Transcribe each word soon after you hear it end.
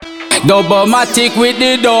Dub-o-matic with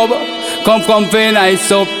the dub. Come fi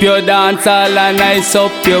nice up your dance hall and nice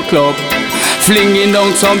up your club. Flinging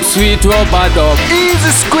down some sweet rubber dub.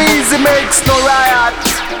 Easy squeeze, it makes no riot.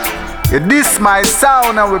 You diss my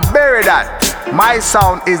sound and we bury that. My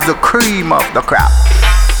sound is the cream of the crop.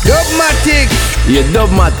 Dubmatic. Yeah,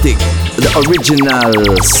 Dubmatic, the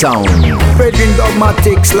original sound. Virgin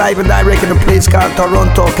Dubmatics, live and direct in a place called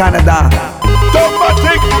Toronto, Canada.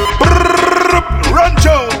 Dubmatic,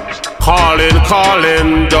 Rancho.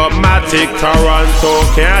 Calling, Dubmatic, Toronto,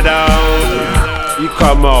 Canada. You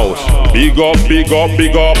come out. Big up,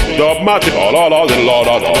 Dubmatic, la.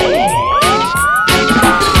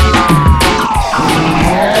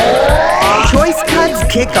 Choice Cuts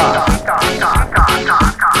Kickoff.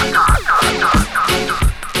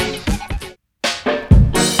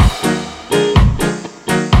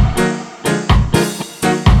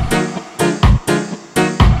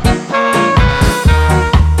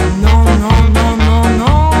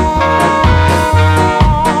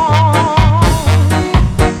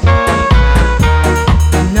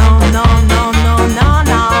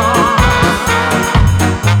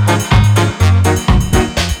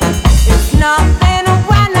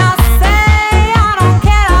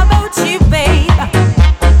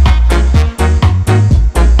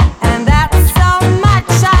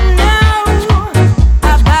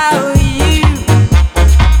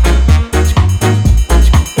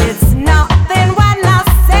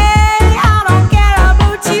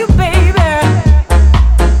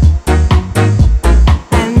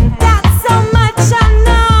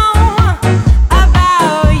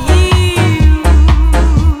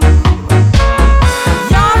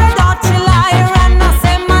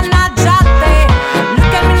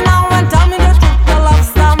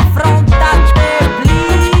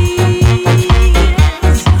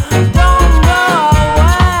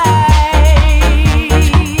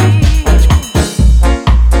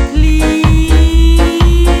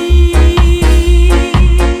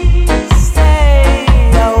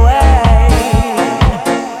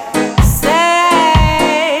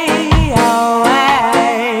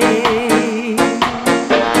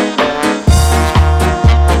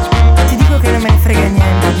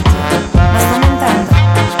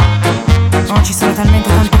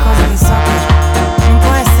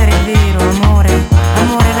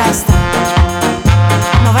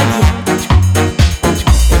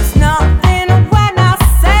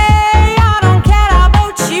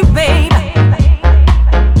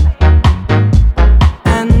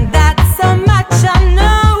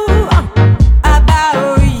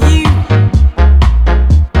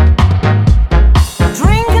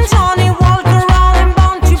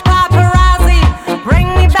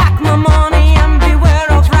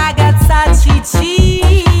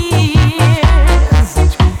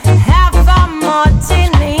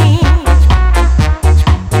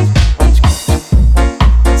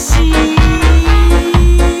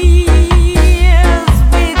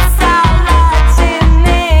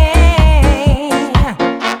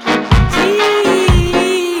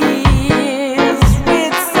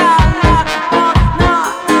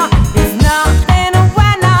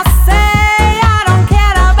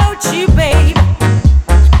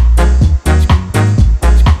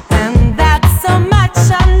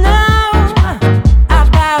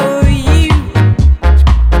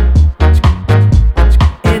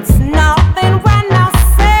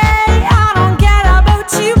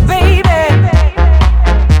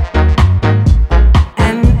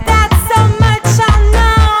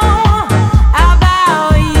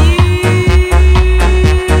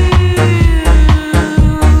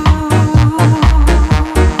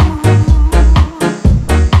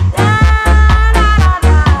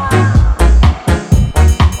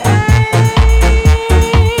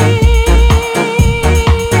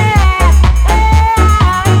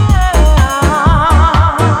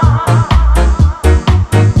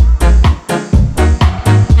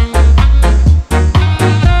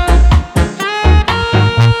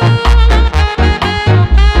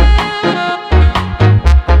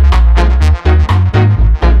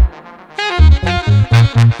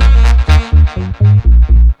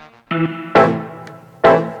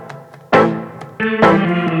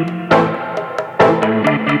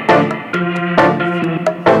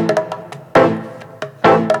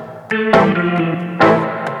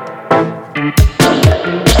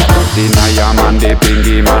 the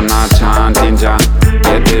pingy man a chanting ja.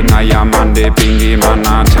 Get the naya man the pingy man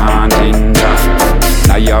a chanting ja.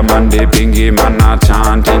 Naya man the pingy man a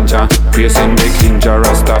chanting ja. Praising the king ja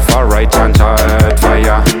Rastafari chant a earth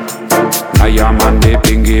fire. Naya man the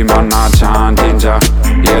pingy man a chanting ja.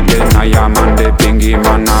 Yeah, the Naya man the pingy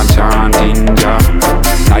man a chanting ja.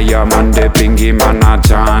 Naya man the pingy man a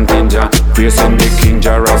chanting ja. Praising the King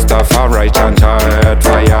Jah Rastafari chant a earth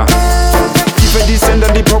fire. Give a descend of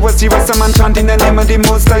the power, see what's a man chanting the name of the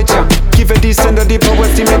Most High Jah. Give a descend of the power,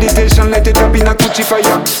 see meditation, let it up in a Gucci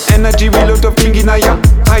fire. Energy will out of thinking higher,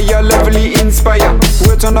 higher levelly inspire.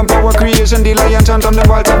 Words on the power creation, the lion chant on the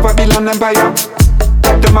walls of Babylon Empire.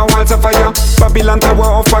 Them a walls of fire, Babylon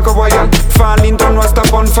tower of Bagawaya. Falling down was the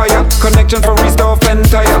bonfire, connection for restore of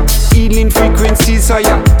entire. Healing frequencies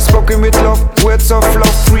higher, spoken with love, words of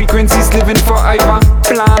love. Frequencies living forever,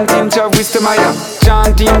 planting Jah wisdom higher.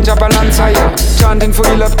 Chanting Jah balance higher, chanting for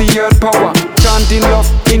heal of the earth power. Chanting love,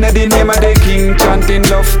 in the name of the King. Chanting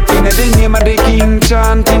love, in the name of the King.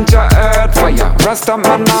 Chanting Jah earth fire, Rasta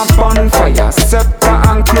man a bonfire. Scepter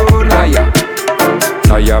and crown higher.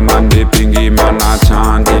 Naya man the pingy man a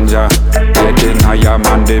chanting ja. Yeah, the Naya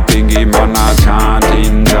man the pingy man a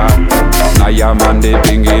chanting ja. Naya man the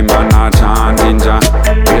pingy man a chanting ja.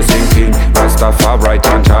 Praising King Rastafari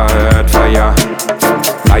chant a earth fire.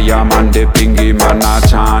 Naya man the pingy man a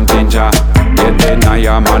chanting ja. Yeah, the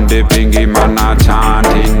Naya man the pingy man a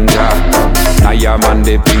chanting ja. Naya man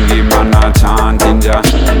the pingy man a chanting ja.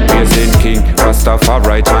 Praising King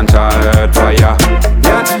Rastafari chant a earth fire.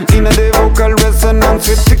 Yeah, in the vocal resonance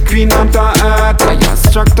with the Queen of the Earth. I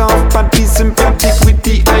struck off body sympathetic with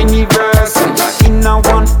the universe. In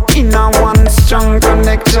a one strong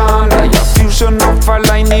connection. Fusion of a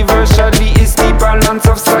line universally is the balance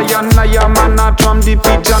of science. I am a drum the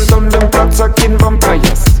beat and on them blood sucking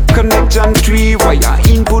vampires. Connection tree wire,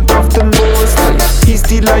 input of the most high. He's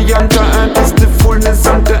the lion, the earth is the fullness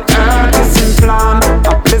of the earth is in plan.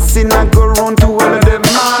 A blessing I go round to all of them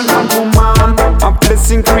man and woman. A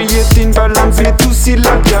blessing creating balance with to see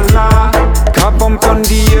like your la. Carbon on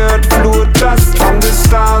the earth, flow dust from the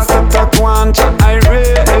stars. That a quan,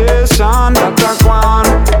 iration, that a quan.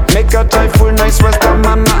 Make a joyful nice was the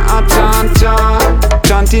man a chant Jah.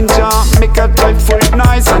 Chanting Jah, make a joyful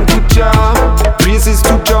nice and to Jah. Praises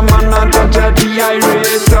to Jah man a Jah the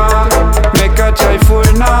irata. Make a joyful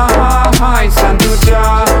nice and to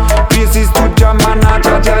Jah. Praises to Jah man a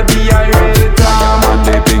Jah the irata. Naya man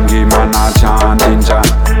the pingy man a chanting ja.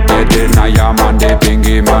 Yeah, the Naya man the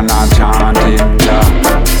pingy man a chanting ja.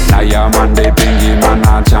 Naya man the pingy man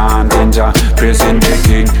a chanting ja. Praising the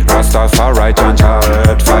King Rastafari chant a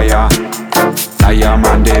earth fire. Naya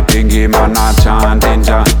man the pingy man a chanting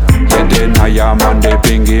ja. Yeah, the Naya man the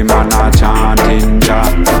pingy man a chanting ja.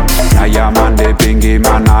 Naya man the pingy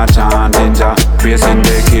man a chanting ja. Praising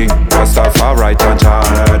the King Rastafari chant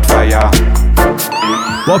a earth fire.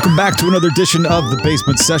 Welcome back to another edition of the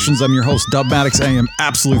Basement Sessions. I'm your host, Dubmatix. I am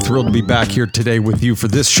absolutely thrilled to be back here today with you for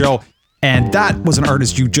this show. And that was an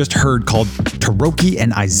artist you just heard called Taroki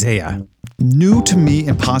and Isaiah. New to me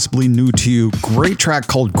and possibly new to you. Great track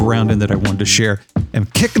called Groundin' that I wanted to share.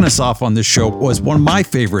 And kicking us off on this show was one of my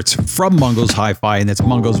favorites from Mungo's Hi-Fi, and it's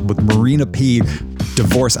Mungo's with Marina P,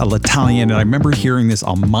 Divorce all'Italian. And I remember hearing this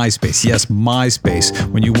on MySpace. Yes, MySpace.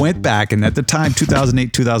 When you went back, and at the time,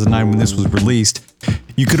 2008, 2009, when this was released,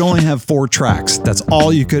 you could only have 4 tracks. That's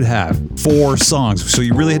all you could have. 4 songs. So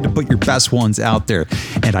you really had to put your best ones out there.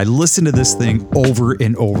 And I listened to this thing over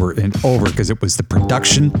and over and over because it was the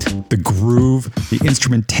production, the groove, the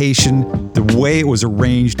instrumentation, the way it was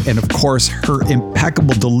arranged, and of course, her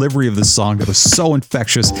impeccable delivery of the song that was so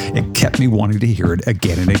infectious, it kept me wanting to hear it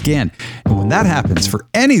again and again. And when that happens for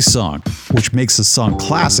any song, which makes a song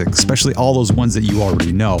classic, especially all those ones that you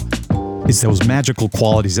already know, it's those magical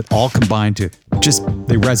qualities that all combine to just,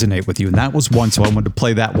 they resonate with you. And that was one, so I wanted to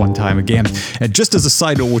play that one time again. And just as a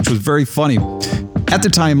side note, which was very funny, at the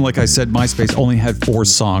time, like I said, MySpace only had 4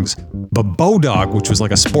 songs, but Bodog, which was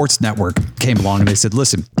like a sports network, came along and they said,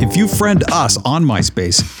 listen, if you friend us on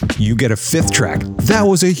MySpace, you get a 5th track. That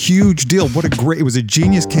was a huge deal. It was a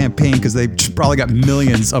genius campaign because they probably got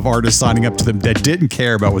millions of artists signing up to them that didn't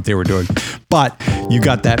care about what they were doing. But you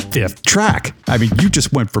got that 5th track. I mean, you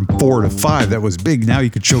just went from 4 to 5. That was big. Now you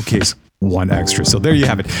could showcase 1 extra. So there you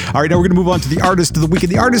have it. All right, now we're going to move on to the artist of the week.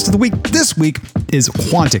 And the artist of the week this week is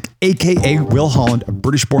Quantic, aka Will Holland, a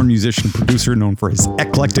British-born musician, producer known for his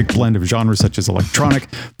eclectic blend of genres such as electronic,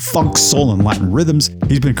 funk, soul, and Latin rhythms.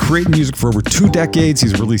 He's been creating music for over 2 decades.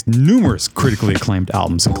 He's released numerous critically acclaimed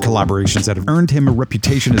albums and collaborations that have earned him a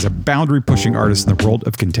reputation as a boundary-pushing artist in the world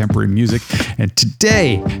of contemporary music. And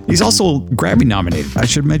today, he's also Grammy nominated. I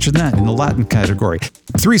should mention that in the Latin category.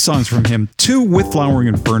 3 songs from him, 2 with Flowering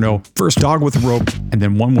Inferno, first Dog with a Rope, and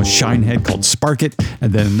then one with Shinehead called Spark It,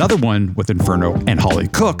 and then another one with Inferno and Holly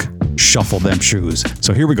Cook, shuffle them shoes.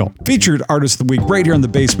 So here we go. Featured Artist of the Week right here on the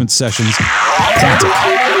Basement Sessions. Quantic.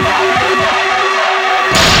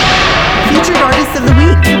 Featured Artist of the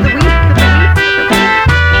Week.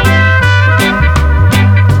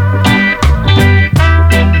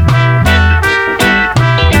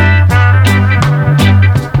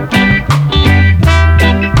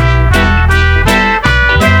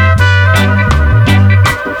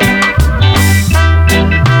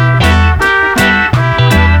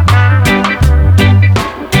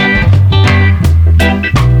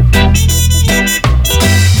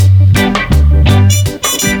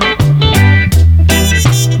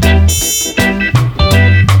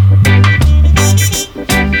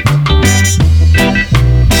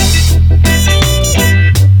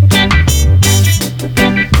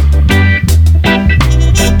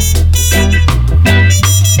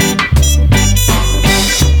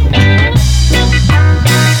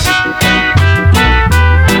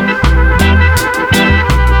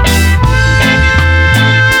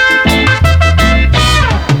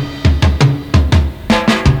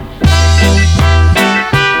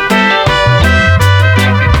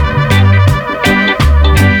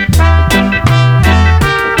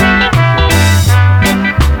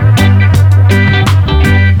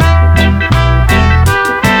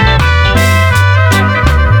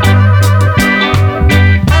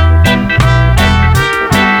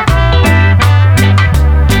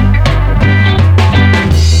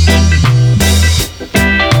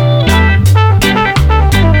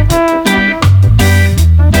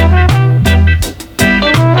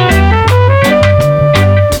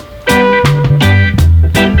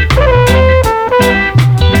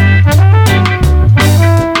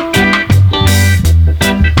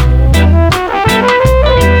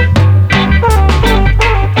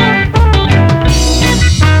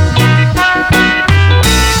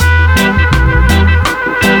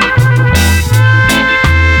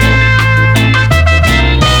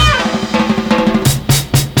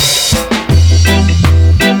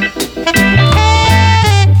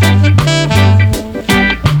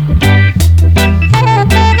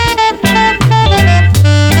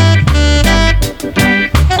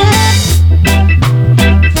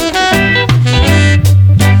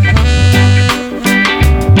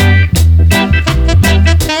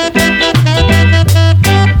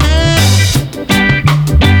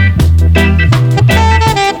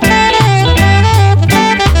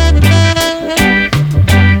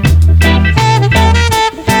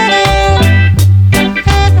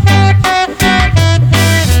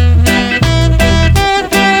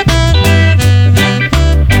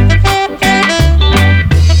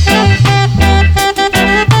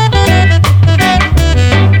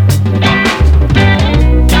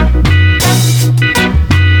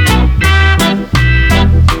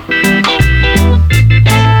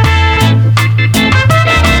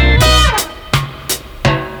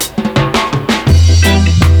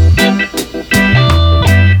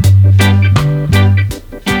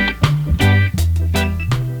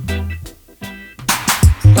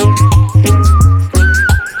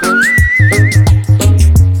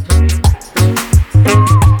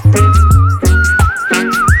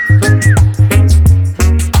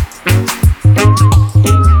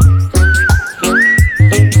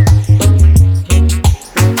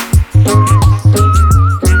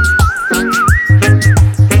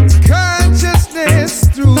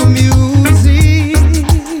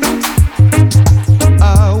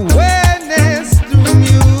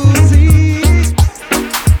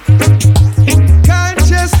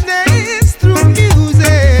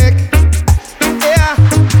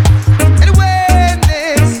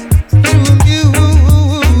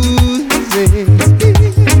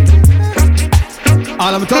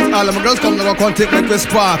 All of my girls come to Quantic like we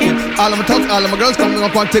spark it. All of my thugs, all of my girls come to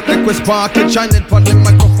Quantic like we spark it. Shine it on the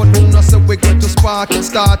microphone, who knows so we get to spark it,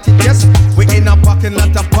 start it. Yes, we in a parking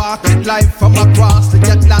lot, a parking live from across the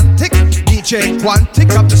Atlantic. DJ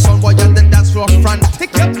Quantic, up the sound boy and the dance floor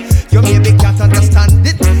frantic. Yep, you maybe can't understand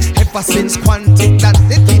it. Ever since Quantic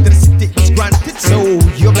landed, the city is granted. So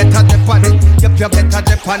you better dip on it. Yep, you better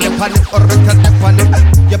dip on it, or better dip on it.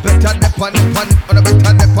 You better dip on it, or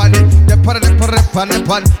better dip on it. Dip on it, or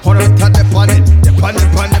better dip on it. Dip on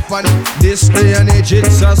it. This day and age,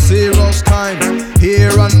 it's a serious time.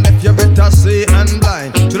 Here and left, you better see and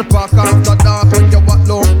blind. To the park after dark when you walk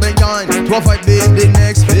low behind. To avoid being the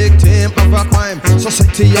next victim of a crime.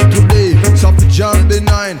 Society of today, suffer John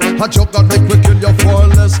benign. A joke that make we kill you for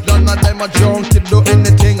less than a them a junkie do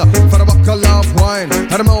anything for a buckle of wine.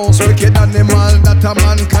 And the most wicked animal that a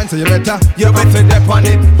mankind. So you better dip on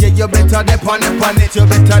it. Yeah, you better dip on it. You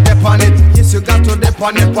better dip on it. Yes, you got to dip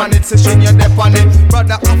on it. Session you dip on it.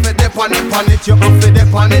 Brother, off it dip on it. You have to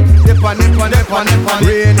dip on it.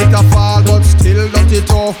 Rain it a fall, but still not it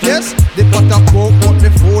off. Yes, the pot of coke, but the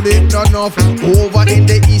food ain't enough. Over in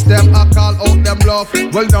the east, them I call out them bluff.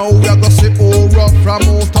 Well now we are gonna see all rough from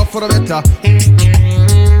all tough for the better.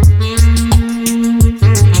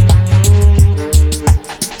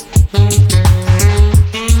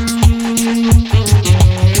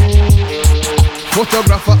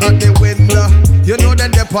 Photographer at the window, you know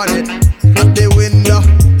them dip on it. At the window,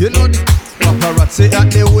 you know the paparazzi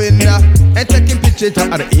at the window. And taking pictures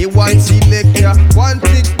at the A1 selector.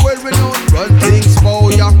 Quantic, well renowned, run things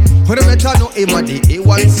for ya. On the better know him at the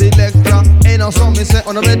A1 selector. Ain't no song me say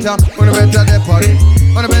on the better dip on it.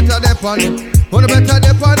 On the better dip on it. On the better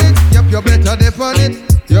dip on it. Yep, you better dip on it.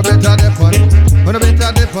 You better dip on it. On the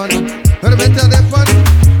better dip on it. On the better dip on it.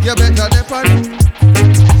 You better dip on it.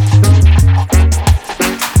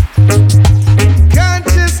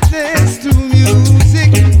 Consciousness to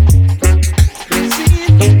music,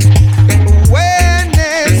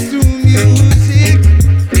 awareness to music.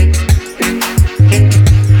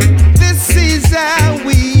 This is how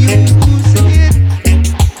we use it.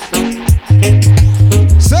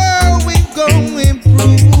 So we gon'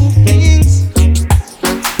 improve things.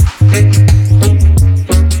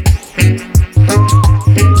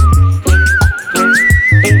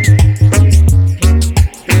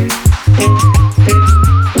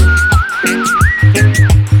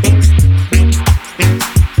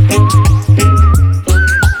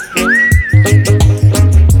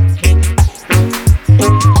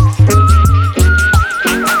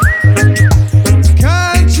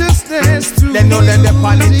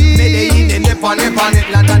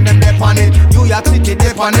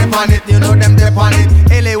 On it, you know them dip on it.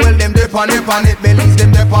 LA well them dip on it, Belize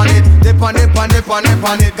them dip on it, dip on it,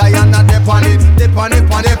 Guyana dip on it,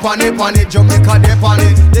 Jamaica dip on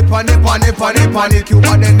it,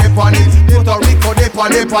 Cuba them dip on it, Puerto Rico dip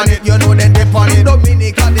on it, you know them dip on it,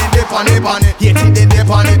 Dominica they dip on it, Haiti they dip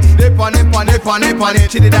on it,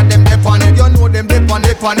 Chile that them dip on it, you know them dip on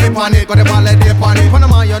it, Guatemala dip on it,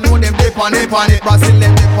 Panama you know them dip on it, Brazil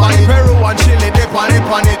them dip on it, Peru and Chile dip on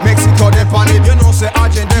it, Mexico dip on it, you know say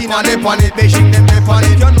Argentina dip on it, Beijing them dip on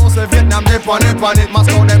it, you know say Vietnam dip on it,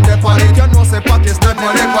 Moscow them dip on it, you know say Pakistan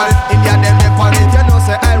them dip on it, India them dip on it, you know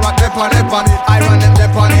say Iraq dip on it, Iran them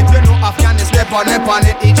dip on it, you know Afghanistan dip on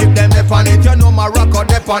it, Egypt them dip on it, you know Morocco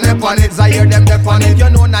dip on it, Zaire them dip on it, you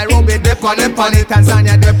know Nairobi dip on it,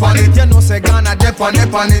 Tanzania dip on it, you know say Ghana dip on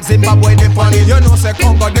it, Zimbabwe dip on it, you know say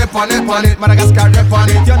Congo dip on it, Madagascar dip on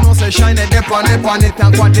it, you know say China dip on it,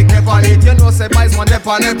 and Quantic dip on it, you know say Bassment dip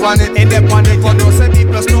on it, in dip on it, you know say B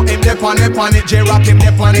plus no him dip on it, J-Rock him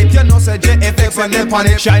dip on it, you know say JFX him dip on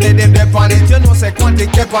it, China them dip on it, you know say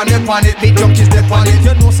Quantic dip on it, Big Junkies dip on it,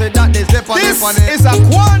 you know say that is dip on it. This is a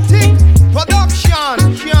Quantic production.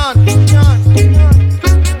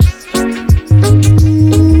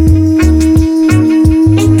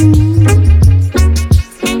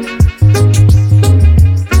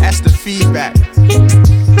 That's the feedback.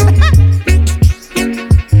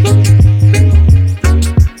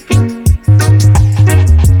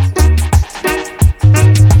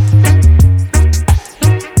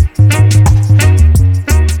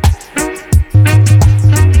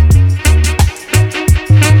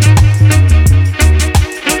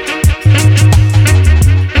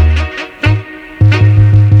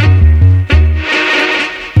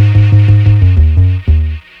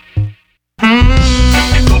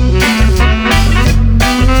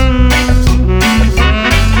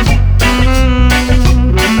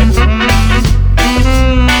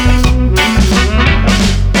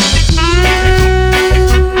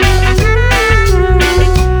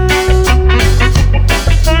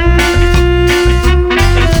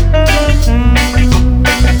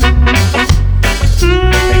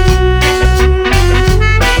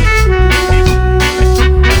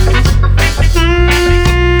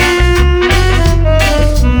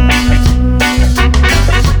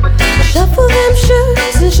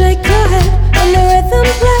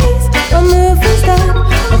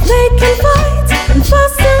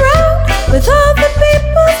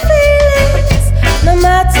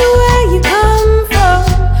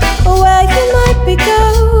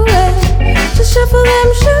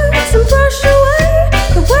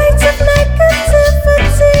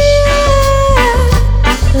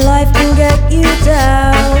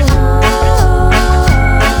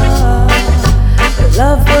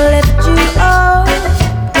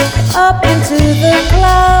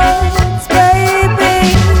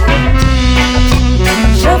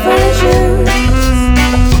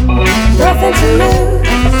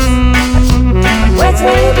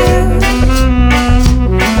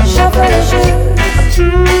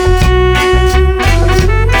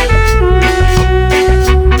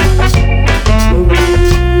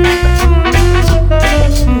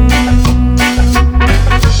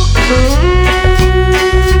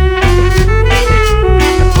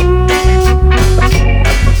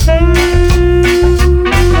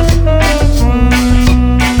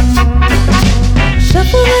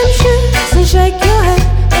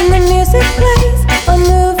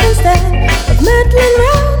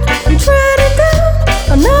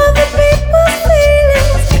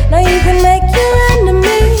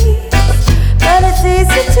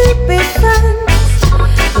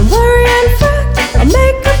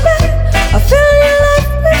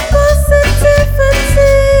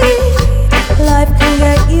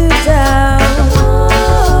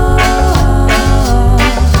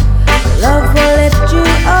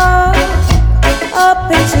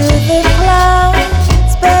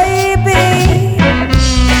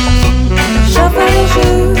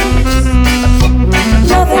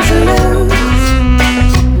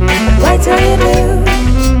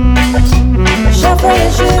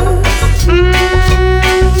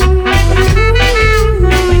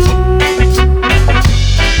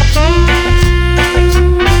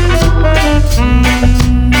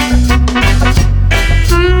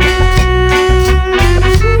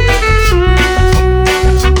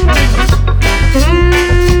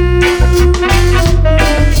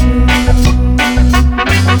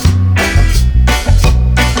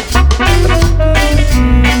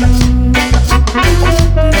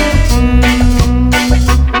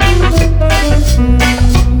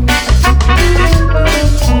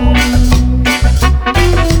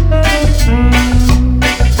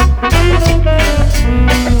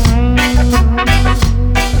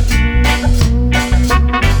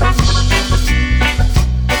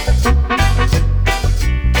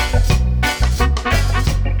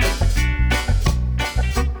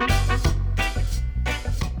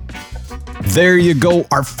 There you go,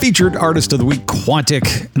 our featured artist of the week,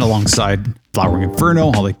 Quantic, and alongside Flowering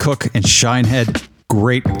Inferno, Holly Cook, and Shinehead.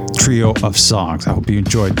 Great trio of songs. I hope you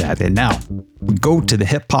enjoyed that. And now we go to the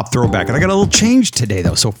hip hop throwback. And I got a little change today,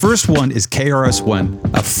 though. So first one is KRS-One,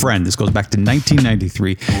 A Friend. This goes back to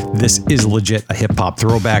 1993. This is legit a hip hop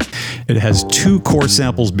throwback. It has 2 core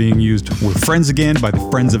samples being used. We're Friends Again by the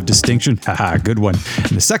Friends of Distinction. Haha, good one.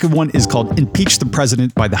 And the second one is called Impeach the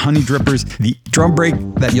President by the Honey Drippers. The drum break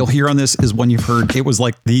that you'll hear on this is one you've heard. It was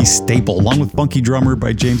like the staple, along with Funky Drummer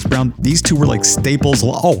by James Brown. These 2 were like staples.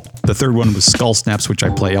 Oh, the third one was Skull Snaps, which I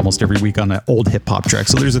play almost every week on an old hip hop track.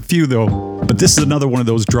 So there's a few though. But this is another one of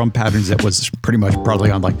those drum patterns that was pretty much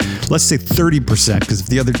probably on like, let's say 30%, because if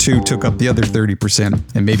the other 2 took up the other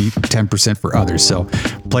 30% and maybe 10% for others. So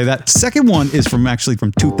play that. Second one is actually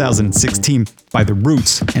from 2016 by The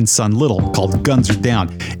Roots and Son Little called Guns Are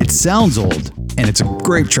Down. It sounds old and it's a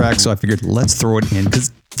great track. So I figured let's throw it in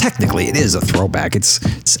because technically it is a throwback. It's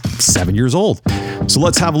 7 years old. So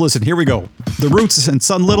let's have a listen. Here we go. The Roots and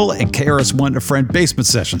Son Little and KRS-One, A Friend, Basement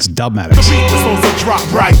Sessions, Dubmatics. The beat was supposed to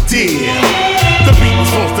drop right there. The beat was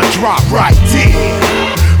supposed to drop right there.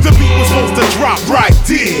 The beat was supposed to drop right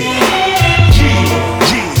there.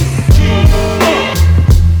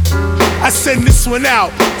 I send this one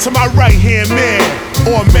out to my right-hand man,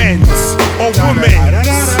 or men's, or women's,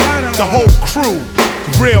 the whole crew,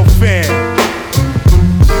 real fan.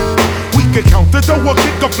 Could count the dough or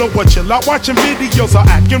kick a flow or chill out watching videos or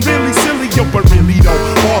acting really silly, yo, but really though,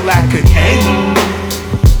 all that could end.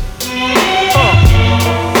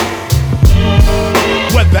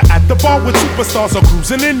 Whether at the bar with superstars or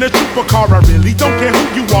cruising in the trooper car, I really don't care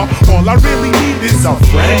who you are, all I really need is a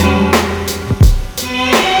friend.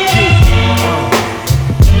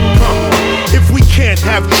 If we can't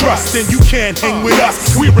have trust, then you can't hang with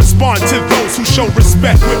us. We respond to those who show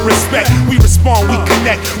respect with respect. We respond, we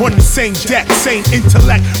connect on the same deck, same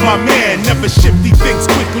intellect. My man, never shifty things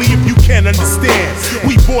quickly if you can't understand.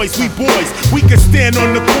 We boys, we can stand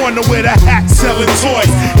on the corner with a hat selling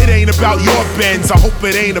toys. It ain't about your Benz, I hope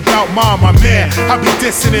it ain't about mine, my man. I be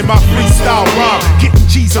dissing in my freestyle rhyme, getting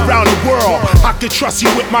G's around the world. I can trust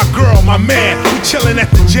you with my girl, my man. We chilling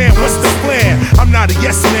at the jam, what's the plan? I'm not a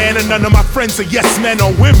yes man, and none of my friends are yes men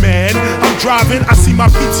or women. I'm driving, I see my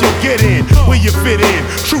beats, you'll get in where you fit in.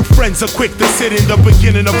 True friends are quick to sit in the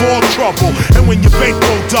beginning of all trouble. And when your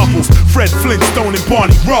bankroll doubles, Fred Flintstone and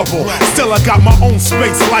Barney Rubble. Still I got my own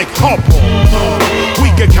space like Hubble.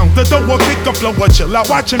 We can count the dough or kick a flow or chill out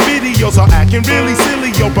watching videos or acting really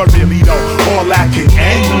silly, yo, but really though, all that can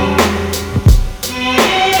end.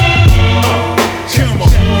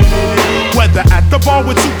 Whether at the bar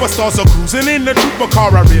with superstars or cruising in the trooper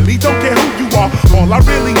car, I really don't care who you are, all I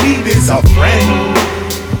really need is a friend.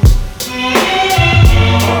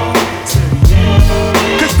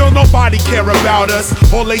 Don't nobody care about us,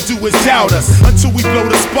 all they do is doubt us. Until we blow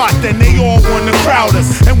the spot, then they all wanna crowd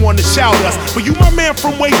us and wanna shout us. But you my man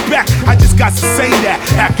from way back, I just got to say that.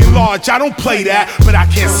 Acting large, I don't play that, but I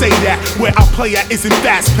can't say that. Where I play at isn't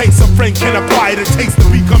fast paced. A friend can apply the taste to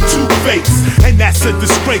become two-faced, and that's a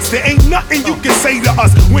disgrace. There ain't nothing you can say to us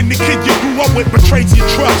when the kid you grew up with betrays your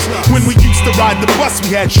trust. When we used to ride the bus,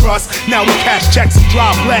 we had trust. Now we cash checks and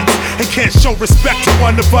drive Lex and can't show respect to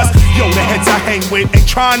one of us. Yo, the heads I hang with ain't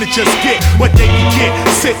trying to just get what they can get.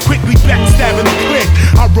 Sit quickly backstabbing the click.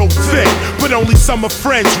 I roll thick, but only some of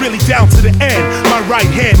friends really down to the end. My right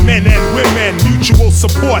hand men and women, mutual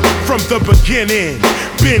support from the beginning.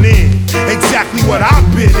 Been in exactly what I've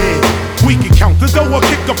been in. We can count the dough or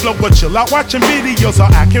kick a flow or chill out watching videos or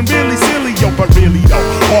acting really silly, yo, but really though,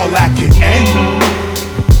 all that can end.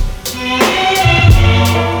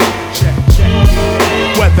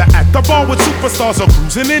 Whether at the bar with superstars or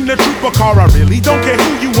cruising in the trooper car, I really don't care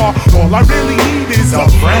who you are, all I really need is a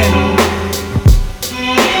friend.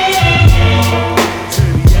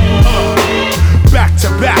 Back to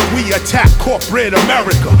back, we attack corporate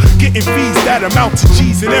America, getting fees that amount to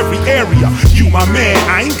G's in every area. You my man,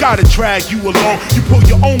 I ain't gotta drag you along. You pull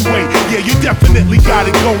your own way, yeah, you definitely got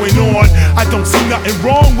it going on. I don't see nothing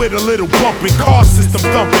wrong with a little bumping, car system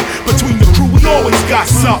thumping. Between the crew, we always got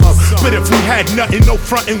something. But if we had nothing, no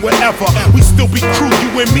frontin', whatever, we still be crew,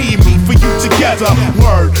 you and me for you together.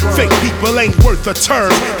 Word, fake people ain't worth a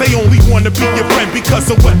turn. They only wanna be your friend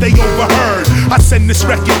because of what they overheard. I send this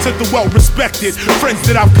record to the well-respected friends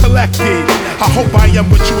that I've collected. I hope I am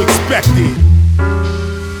what you expected.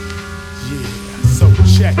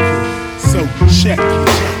 Yeah, so check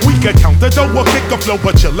it. We can count the dough or kick a flow,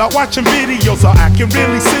 but chill out watching videos or acting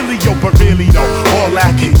really silly, yo, but really though, all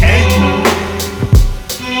that can end.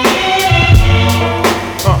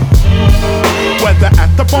 Whether at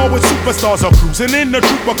the the bar with superstars or cruising in the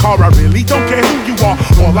trooper car. I really don't care who you are.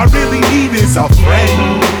 All I really need is a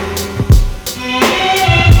friend.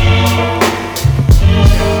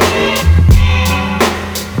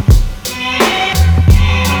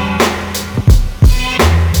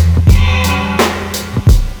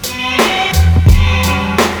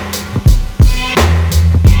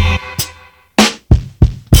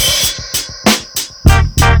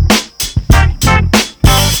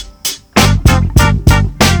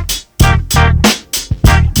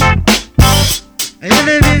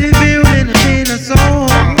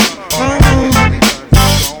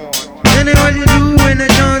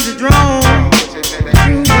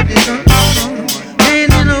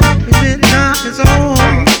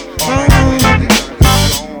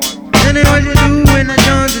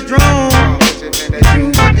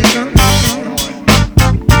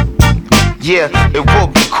 Yeah, it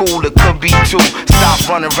would be cool, it could be too. Stop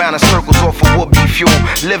running around in circles off of would-be fuel.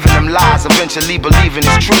 Living them lies, eventually believing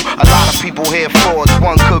it's true. A lot of people here frauds,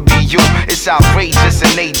 one could be you. It's outrageous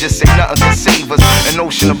and they just say nothing can save us. An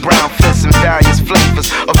ocean of brown fists in various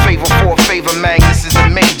flavors. A favor for a favor, Magnuses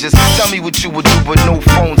and majors. Tell me what you would do with no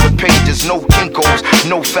phones or pages. No Kinkos,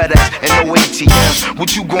 no FedEx, and no ATMs.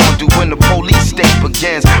 What you gonna do when the police state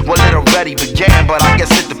begins? Well, it already began, but I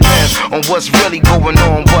guess it depends on what's really going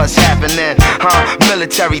on, what's happening.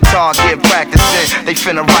 Military target practicing. They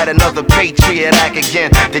finna write another Patriot Act again.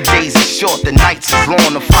 The days are short, the nights is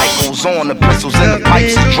long. The fight goes on, the pistols and the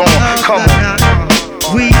pipes are drawn. Come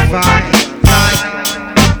on. We fight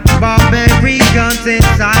like barbaric guns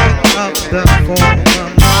inside of the forum.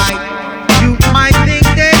 You might think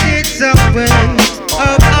that it's a waste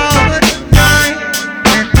of our time,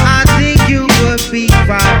 and I think you would be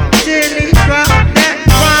right till he dropped that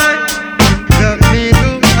rhyme in the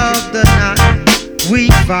middle of the night. We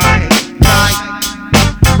fight like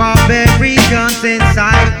barbaric guns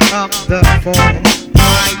inside of the forum.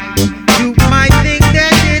 You might think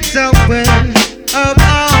that it's a waste of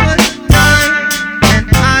our time, and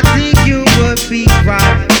I think you would be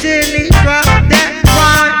right till he dropped that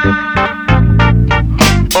rhyme.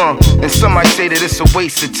 And some might say that it's a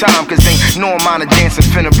waste of time, cause ain't no amount of dancing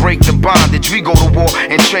finna break the bondage. We go to war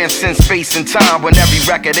and transcend space and time, when every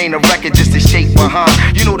record ain't a record, just a shape behind.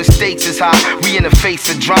 You know the stakes is high, we in the face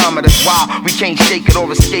of drama. That's why we can't shake it or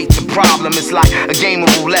escape the problem. It's like a game of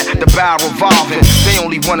roulette, the barrel revolving. They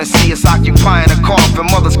only wanna see us occupying a coffin.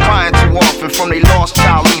 Mothers crying too often from they lost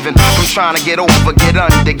child leaving. From trying to get over, get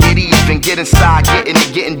under, get even, get inside, getting it,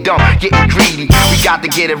 getting dumb, getting greedy. We got to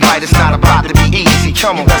get it right, it's not about to be easy.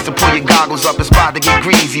 Come on, best to pull your goggles up, it's about to get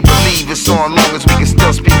greasy. Believe it's on long as we can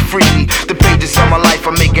still speak freely. The pages of my life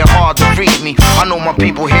are making hard to read me. I know my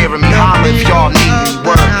people hearing me, holler if y'all need me.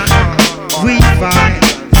 Word. We fight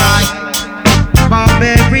like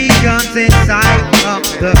barbaric guns inside of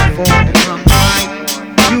the forum.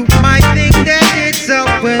 You might think that it's a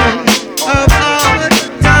waste of our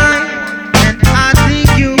time, and I think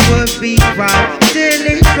you would be right till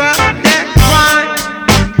he dropped that rhyme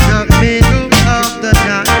in the middle of the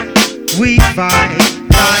night. We fight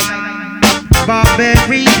like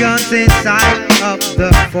barbaric guns inside of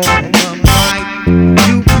the forum.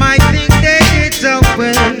 You might think that it's a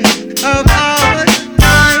waste of our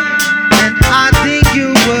time, and I think you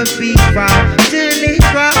would be right till he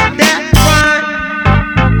dropped that rhyme.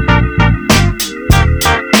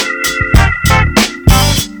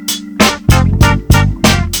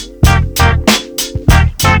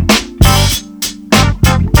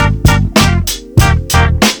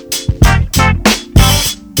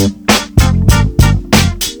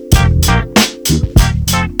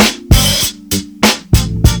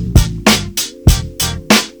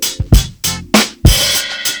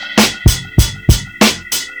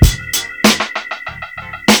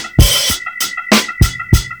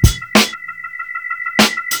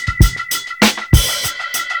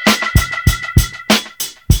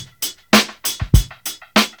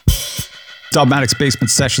 Dubmatic's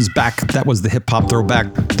Basement Sessions back. That was the hip-hop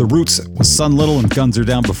throwback. The Roots was Sun Little and Guns Are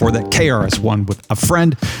Down. Before that, KRS-One with A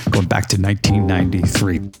Friend, going back to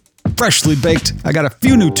 1993. Freshly baked, I got a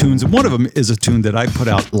few new tunes, and one of them is a tune that I put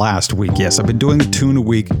out last week. Yes, I've been doing a tune a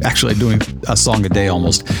week, actually doing a song a day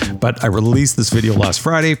almost, but I released this video last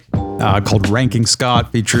Friday called Ranking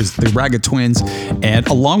Scott, features the Ragged Twins, and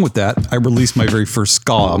along with that, I released my very first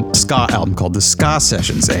ska album called The Ska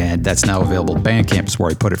Sessions, and that's now available at Bandcamp is where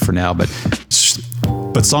I put it for now, but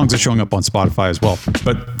songs are showing up on Spotify as well.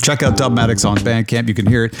 But check out Dubmatics on Bandcamp. You can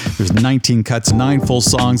hear it. There's 19 cuts, 9 full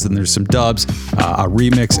songs, and there's some dubs, a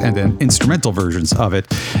remix, and then instrumental versions of it.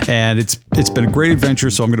 And it's been a great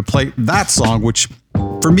adventure, so I'm going to play that song, which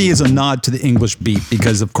for me is a nod to the English beat,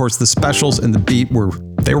 because of course the specials and the beat were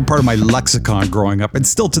They were part of my lexicon growing up, and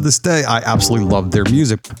still to this day, I absolutely love their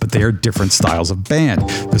music, but they are different styles of band.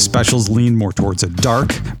 The Specials lean more towards a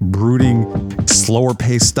dark, brooding, slower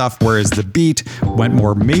paced stuff, whereas the beat went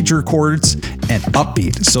more major chords and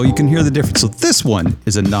upbeat, so you can hear the difference. So this one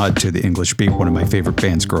is a nod to the English Beat, one of my favorite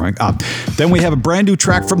bands growing up. Then we have a brand new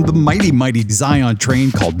track from the mighty Zion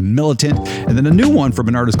Train called Militant, and then a new one from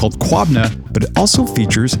an artist called Quabna, but it also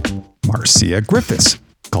features Marcia Griffiths,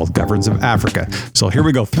 called Governs of Africa. So here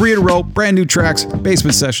we go, 3 in a row, brand new tracks,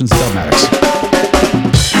 Basement Sessions, Dubmatics.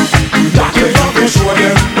 That we go show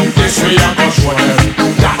them, this we are gonna show them.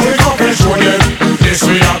 That we go show them, this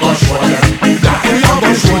we are gonna show them. That we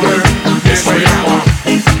go show them, this we are gonna.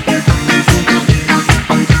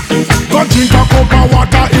 Go drink a cup of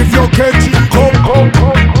water if you catch it. Come.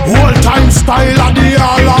 Old time style of the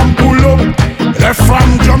alarm pull up. Left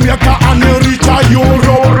from Jamaica and reach a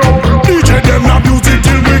Europe. DJ them abuse it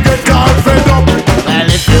till we get all fed up. Well,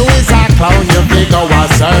 if you is a clown, you figure a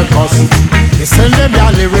circus. Listen them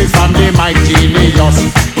your lyrics from the mighty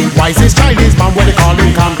genius. Wisest Chinese man, what they call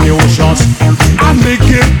him Confucius. And they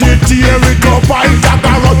get the tear it up by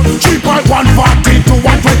Dagarot. 3.140 to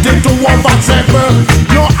 120 to 147.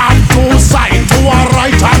 You have 2 sides to a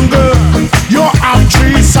right angle. You have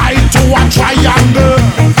 3 sides to a triangle.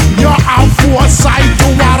 You have 4 sides to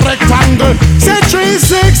a rectangle. Say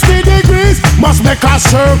 360 degrees must make a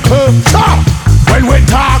circle. When we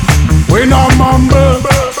talk, we no mumble.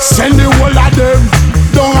 Send the whole of them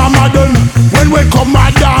down a modern. When we come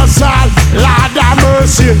a dance hall, Lord have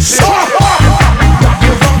mercy. That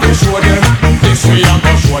we come show them, this we are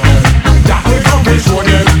gonna show them. That we come show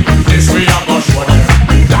them, this we are gonna show them.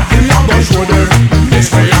 That we are gonna show them,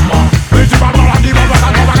 this we are gonna.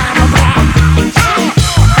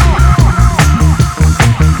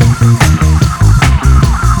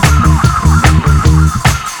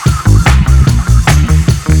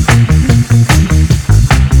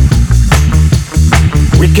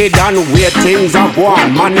 Wicked and weird things of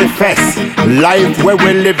one manifest. Life where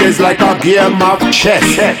we live is like a game of chess.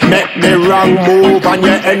 Make the wrong move and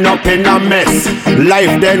you end up in a mess.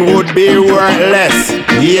 Life then would be worthless.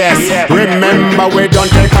 Yes, remember we don't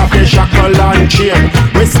take off the shackle and chain.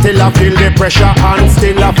 We still a feel the pressure and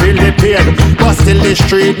still a feel the pain. But still the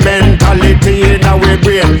street mentality in our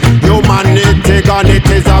brain. Humanity gone, it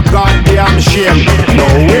is a goddamn shame. No,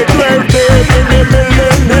 we dwell there in the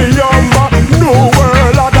millennium. New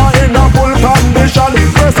world order in a full condition.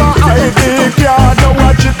 Press a ID card, now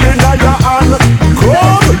watch it in your hand.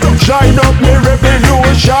 Come, shine up the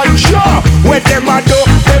revolution. Sure, what them a do,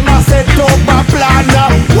 them a set up a plan.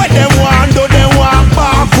 What them want do, they want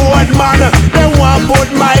backward man. They want put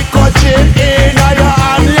my coaching in your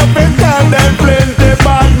hand. You can tell them plenty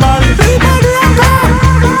bad man. People rocker.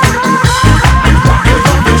 That we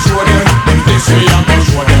come show them, this we are gonna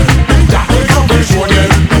show them. That we come show them,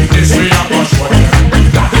 this we are gonna show them.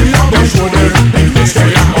 That we are gonna show them, this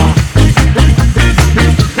we are gonna.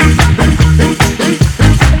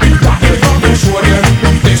 That we come show them,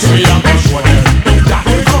 this we are gonna show them. That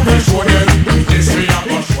we come show them, this we are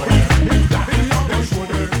gonna show them. That we are gonna show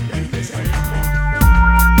them, this we are gonna.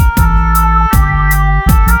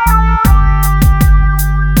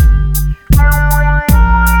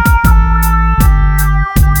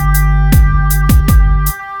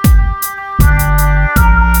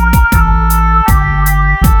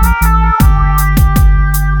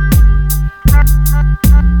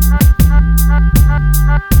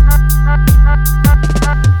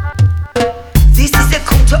 This is a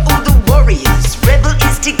call to all the warriors, rebel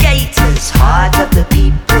instigators, heart of the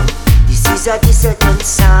people. This is a dissident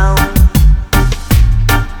sound.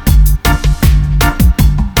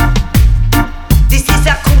 This is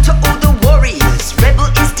a call to all the warriors, rebel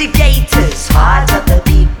instigators, heart of the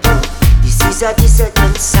people. This is a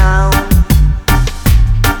dissident sound.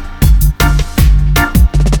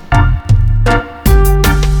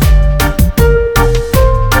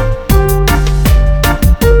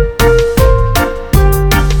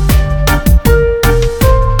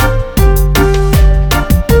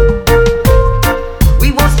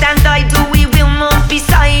 We won't stand idle, we will not be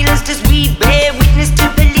silenced as we bear witness to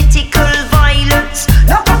political violence.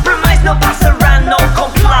 No compromise, no pass around, no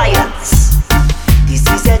compliance. This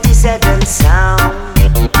is a dissident sound.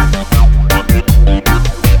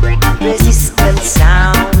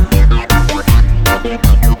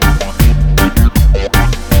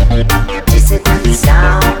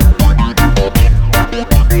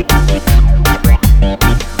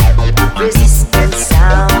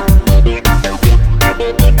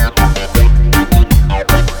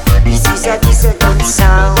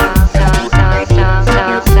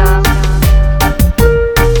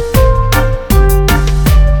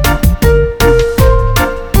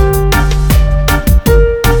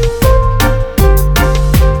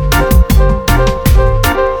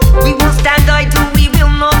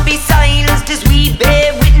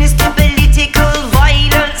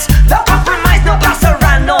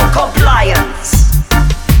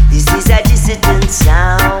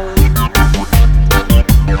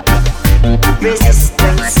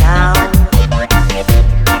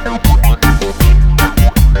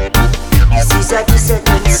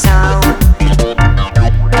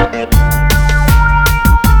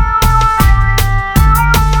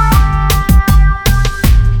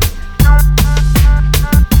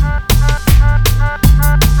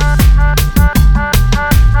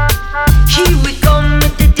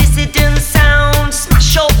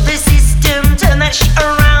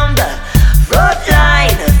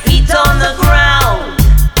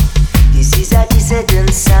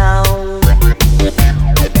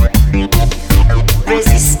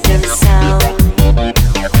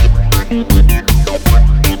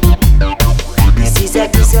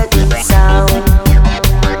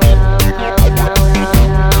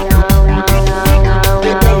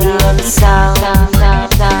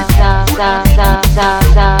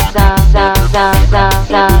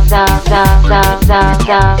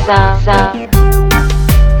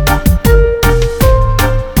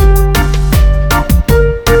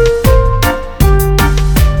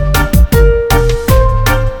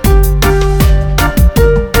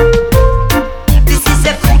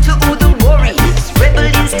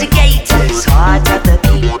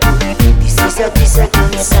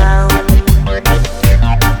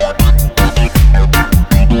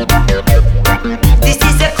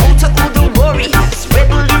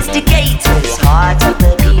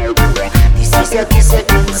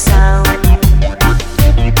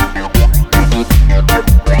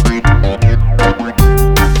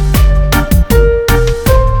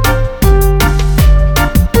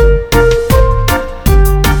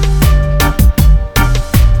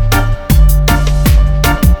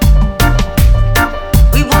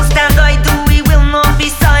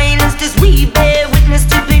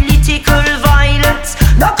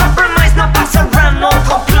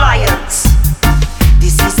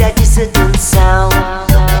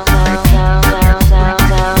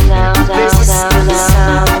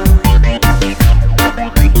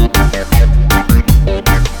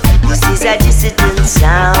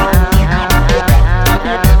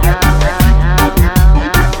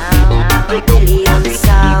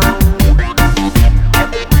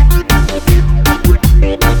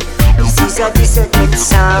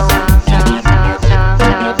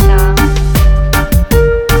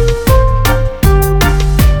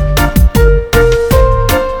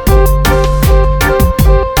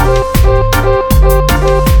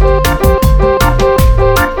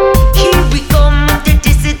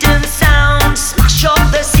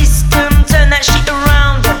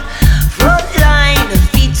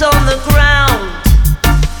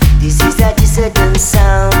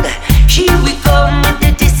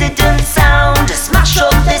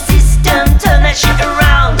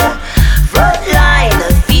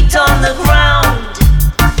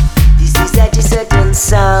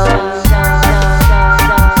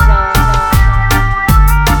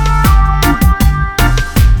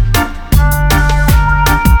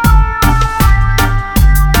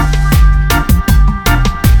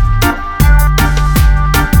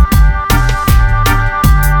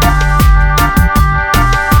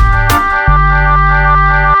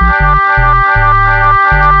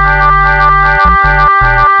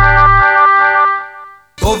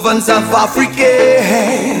 Ovens of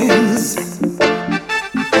Africans.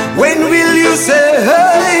 When will you say,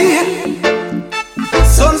 hey,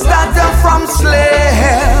 sons that are from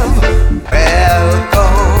slave,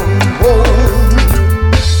 welcome home.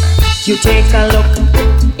 You take a look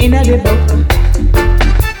in the book,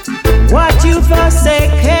 what you've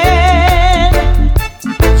forsaken,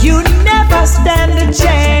 you never stand a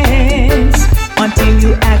chance until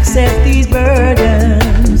you accept these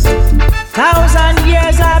burdens. 1,000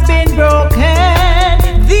 years I've been broken.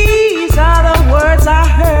 These are the words I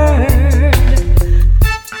heard.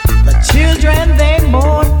 The children, they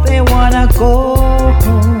mourn, they wanna go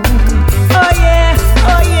home. Oh yeah,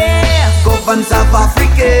 oh yeah. Governors of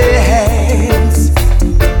Africans.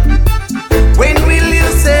 When will you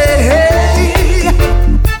say, hey,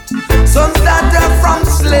 sons that are from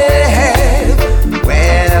slave,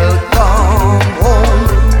 welcome home.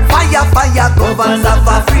 Fire, fire, governors of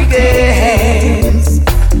Africans.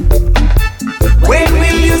 When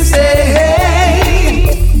will you say,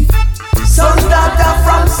 hey, sons that are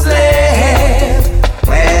from slave,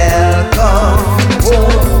 welcome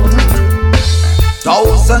home.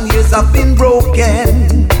 1,000 years have been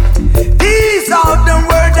broken. These are the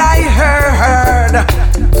words I heard.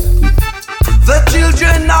 The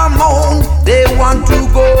children are moan, they want to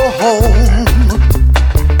go home.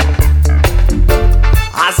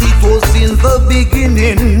 As it was in the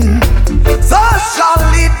beginning, so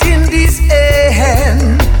shall it in this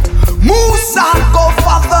end. Musa go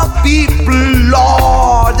for the people,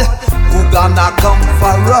 Lord, who gonna come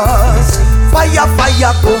for us. Fire,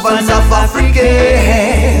 fire, governors of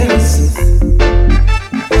Africans.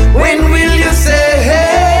 When will you say,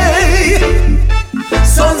 hey,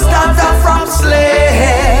 sons that are from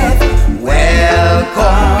slave,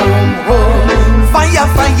 welcome home. Fire,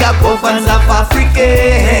 fire, governors of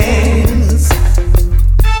Africans.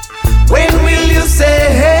 When will you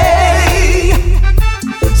say, hey,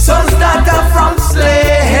 sons that are from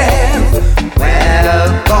slave,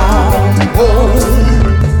 welcome home.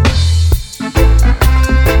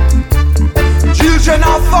 Children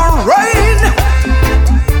of the rain,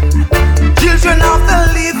 children of the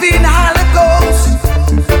living Holy Ghost,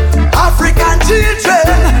 African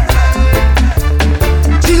children,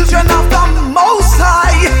 children of the Most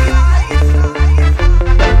High.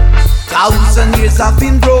 1,000 years have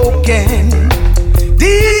been broken.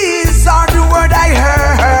 These are the words I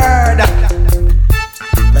heard.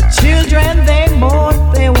 children, they mourn,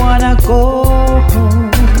 they wanna go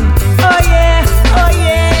home. Oh yeah, oh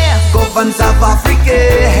yeah. Governors of Africans,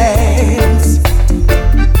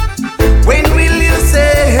 when will you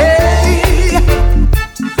say,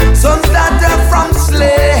 sons that are from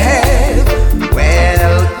slave,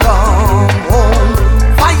 welcome home.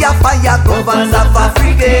 Fire, fire, governors of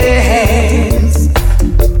Africans,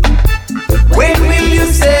 when will you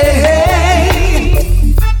say,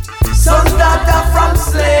 sons that are from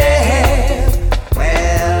slave,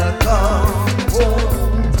 welcome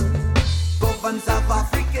home. Governors of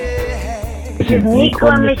Africans. This is Nico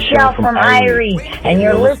and Michelle from Irie, and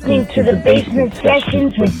you're listening to the Basement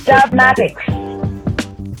Sessions with Dubmatics.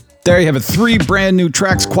 There you have it, 3 brand new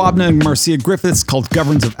tracks, Kwabna and Marcia Griffiths, called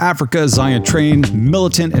Governs of Africa, Zion Train,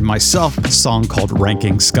 Militant, and myself, a song called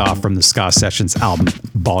Ranking Ska from the Ska Sessions album,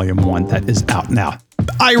 Volume 1, that is out now.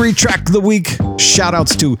 Irie Track of the Week,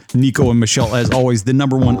 shoutouts to Nico and Michelle, as always, the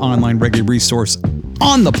 #1 online reggae resource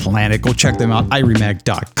on the planet. Go check them out,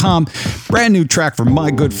 iriemag.com. Brand new track from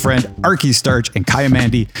my good friend Arky, Starch, and Kaya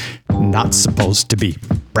Mandy, Not Supposed to Be.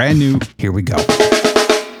 Brand new, here we go.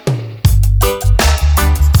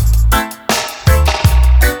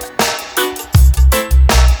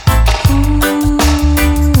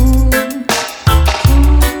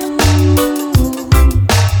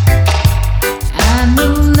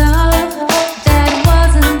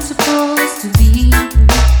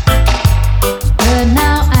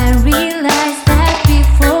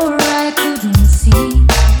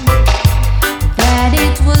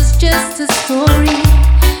 Just a story,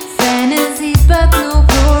 fantasy, but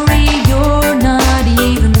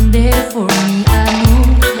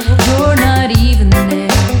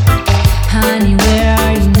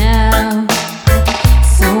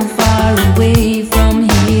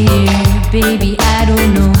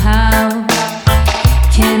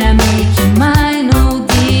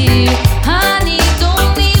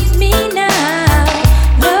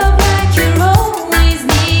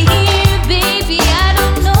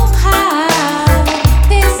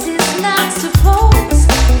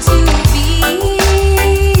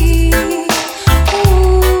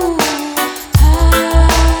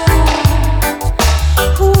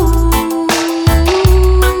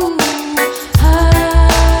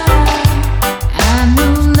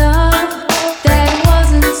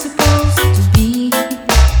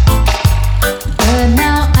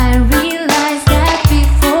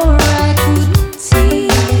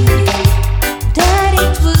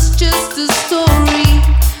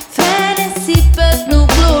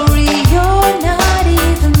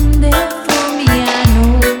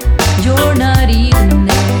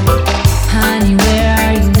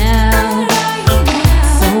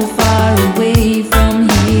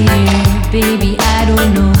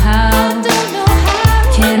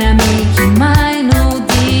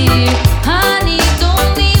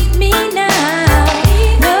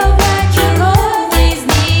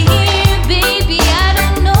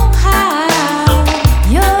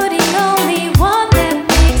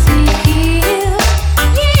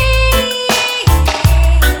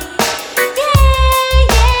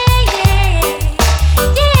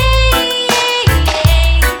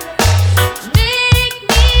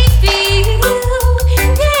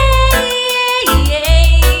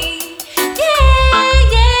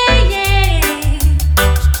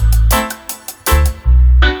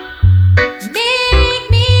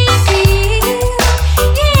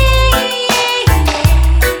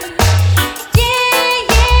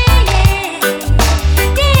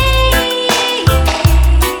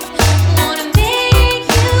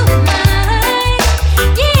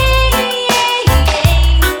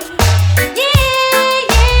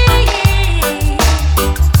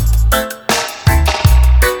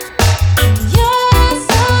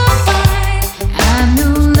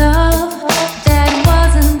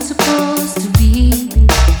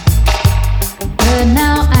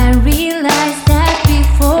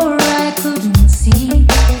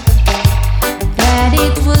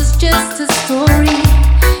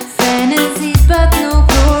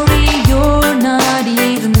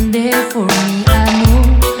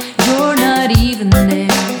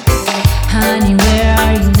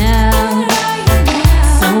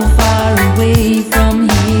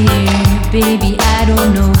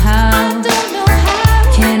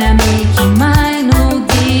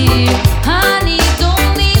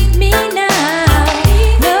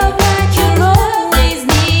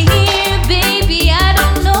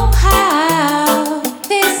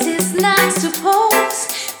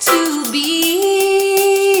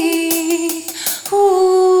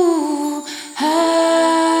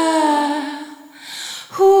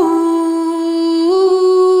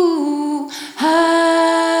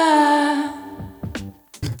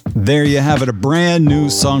There you have it, a brand new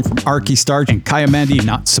song from Arky, Starch, and Kaya Mandy,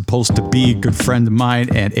 Not Supposed to Be, a good friend of mine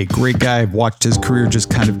and a great guy. I've watched his career just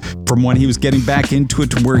kind of from when he was getting back into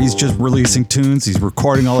it to where he's just releasing tunes. He's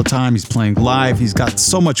recording all the time. He's playing live. He's got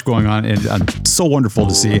so much going on, and so wonderful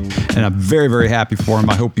to see. And I'm very, very happy for him.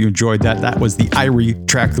 I hope you enjoyed that. That was the Irie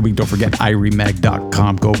track of the week. Don't forget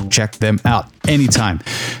IrieMag.com. Go check them out anytime.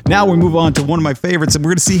 Now we move on to one of my favorites, and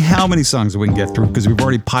we're going to see how many songs we can get through because we've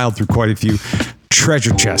already piled through quite a few.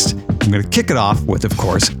 Treasure Chest. I'm going to kick it off with, of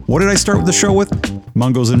course, what did I start with the show with?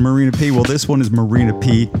 Mungo's and Marina P. Well, this one is Marina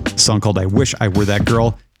P. A song called I Wish I Were That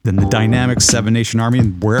Girl. Then the Dynamic Seven Nation Army,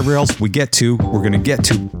 and wherever else we get to, we're going to get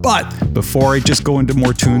to. But before I just go into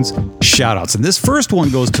more tunes, shout outs. And this first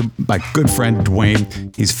one goes to my good friend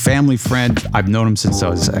Dwayne. He's a family friend. I've known him since I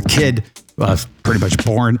was a kid, pretty much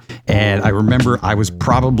born. And I remember I was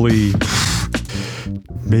probably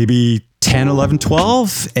maybe 10, 11,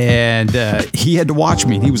 12, and he had to watch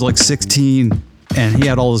me. He was like 16, and he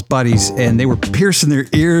had all his buddies, and they were piercing their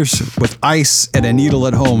ears with ice and a needle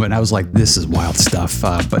at home, and I was like, this is wild stuff.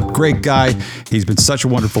 But great guy. He's been such a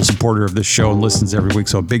wonderful supporter of this show and listens every week,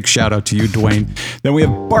 so a big shout out to you, Dwayne. Then we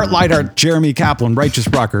have Bart Lightheart, Jeremy Kaplan, Righteous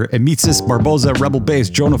Rocker, Emitsis Barboza, Rebel Bass,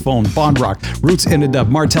 Jonaphone, Bond Rock, Roots Indadub,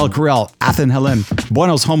 Martel Corral, Athen Helen,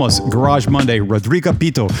 Buenos Homos, Garage Monday, Rodrigo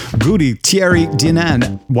Pito, Goody, Thierry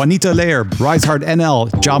Dinan, Juanita Lair, Risehard NL,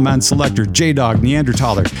 Jawman Selector, J-Dog,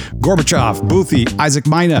 Neanderthaler, Gorbachev, Boothie, Isaac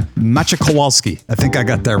Mina, Macha Kowalski. I think I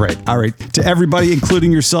got that right. All right. To everybody,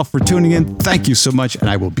 including yourself, for tuning in, thank you so much, and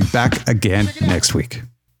I will be back again next week.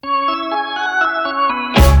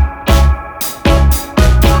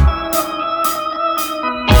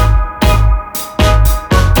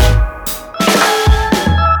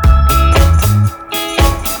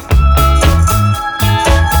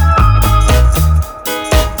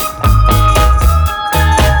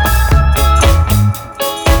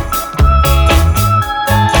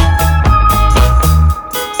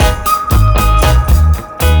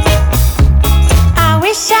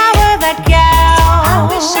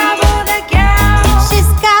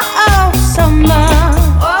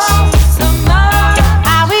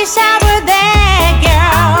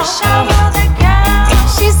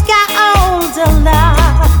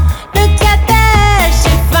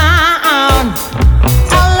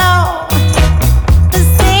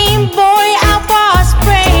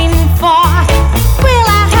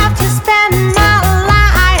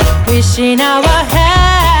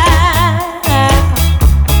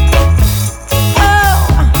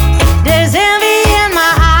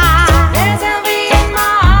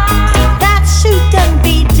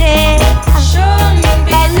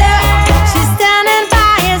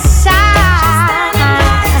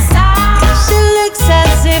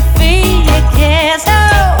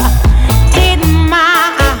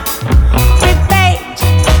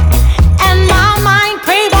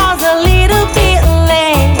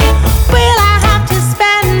 Will I have to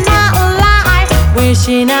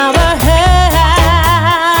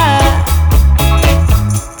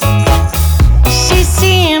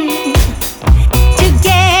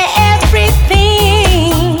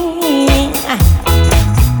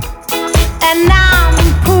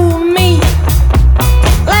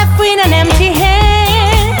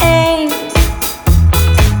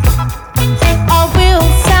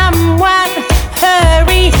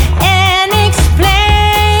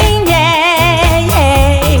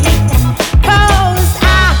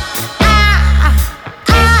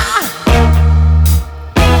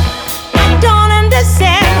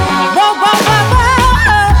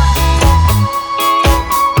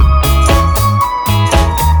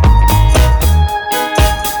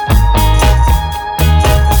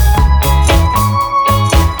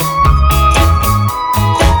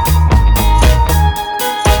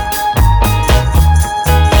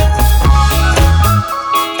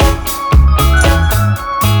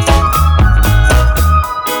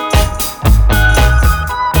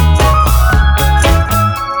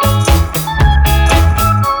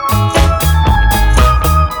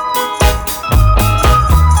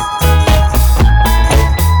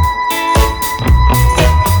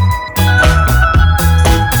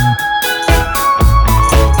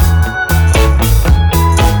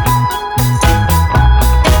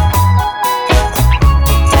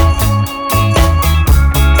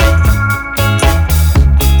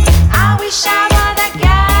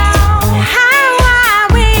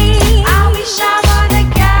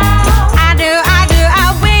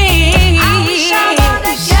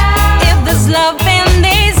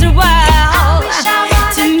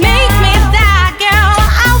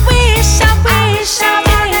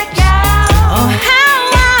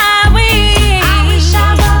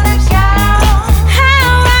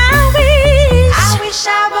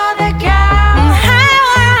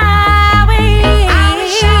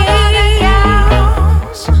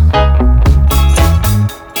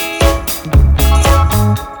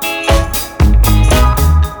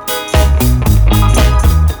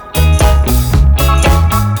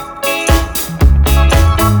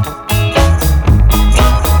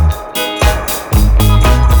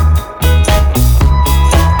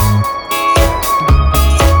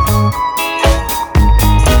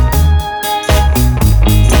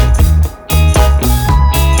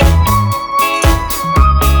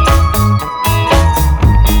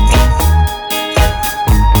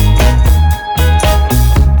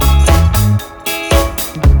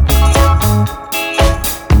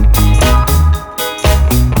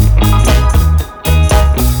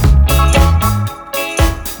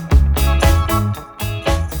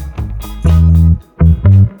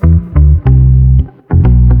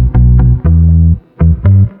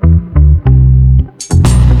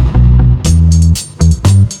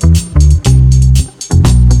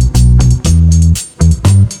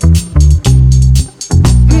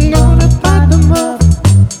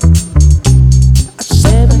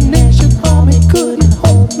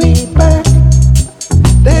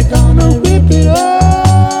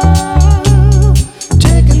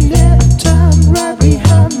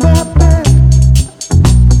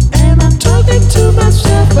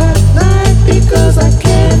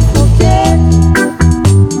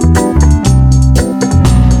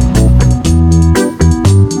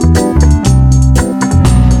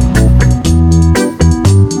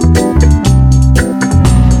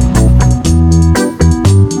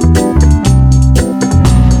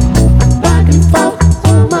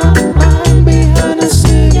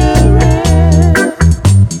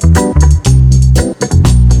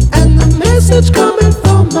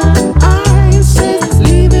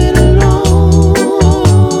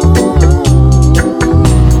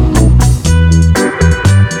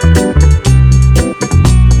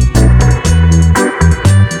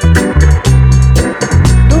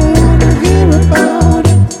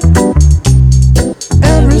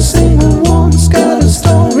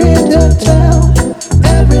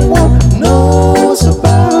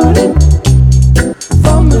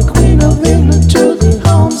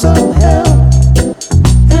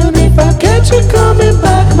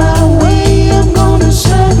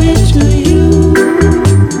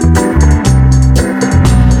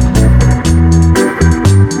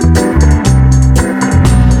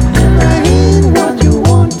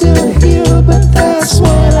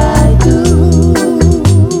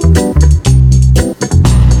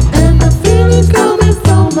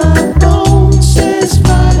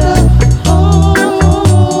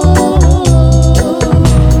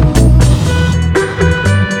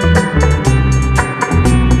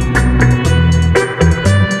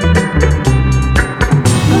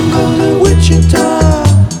down in Wichita.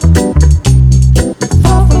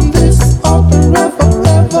 Far from this opera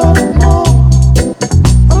forevermore.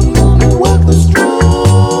 I'm gonna work the strong,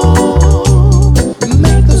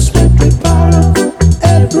 make the swiftly power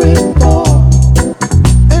every pore.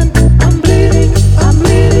 And I'm bleeding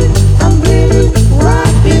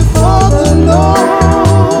right before the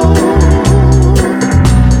Lord.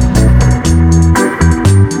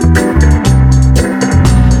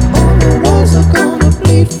 All the walls are gonna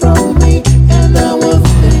bleed from me, and I will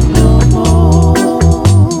think no more.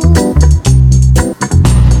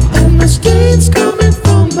 And the stains coming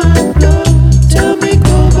from my blood tell me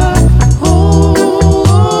go back home.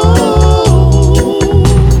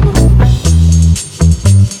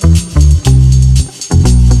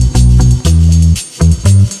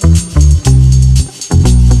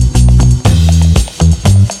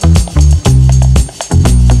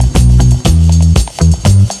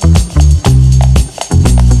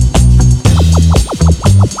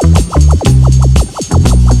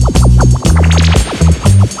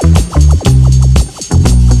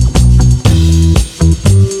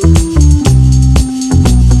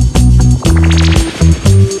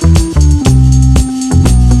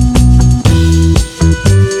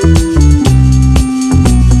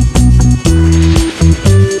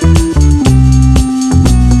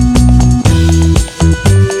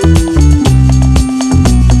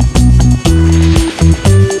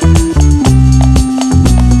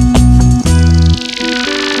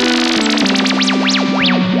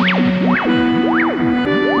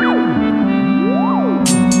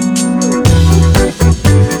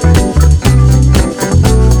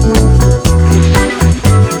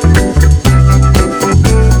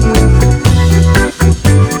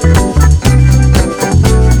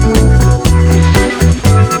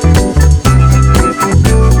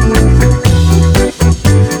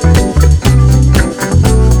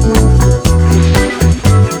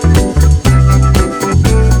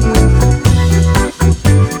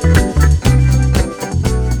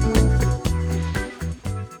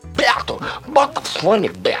 fone,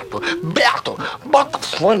 Beto. Beto, bota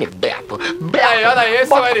fone, Beto. Beto, aí, olha aí,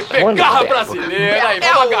 esse é o LP Garra Brasileira. Aí,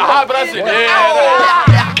 vamos agarrar brasileira.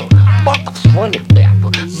 Beto, bota fone,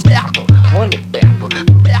 Beto. Beto, fone, Beto.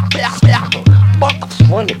 Beto, bota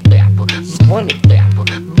fone, Beto. Fone, Beto.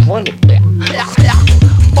 Fone, Beto.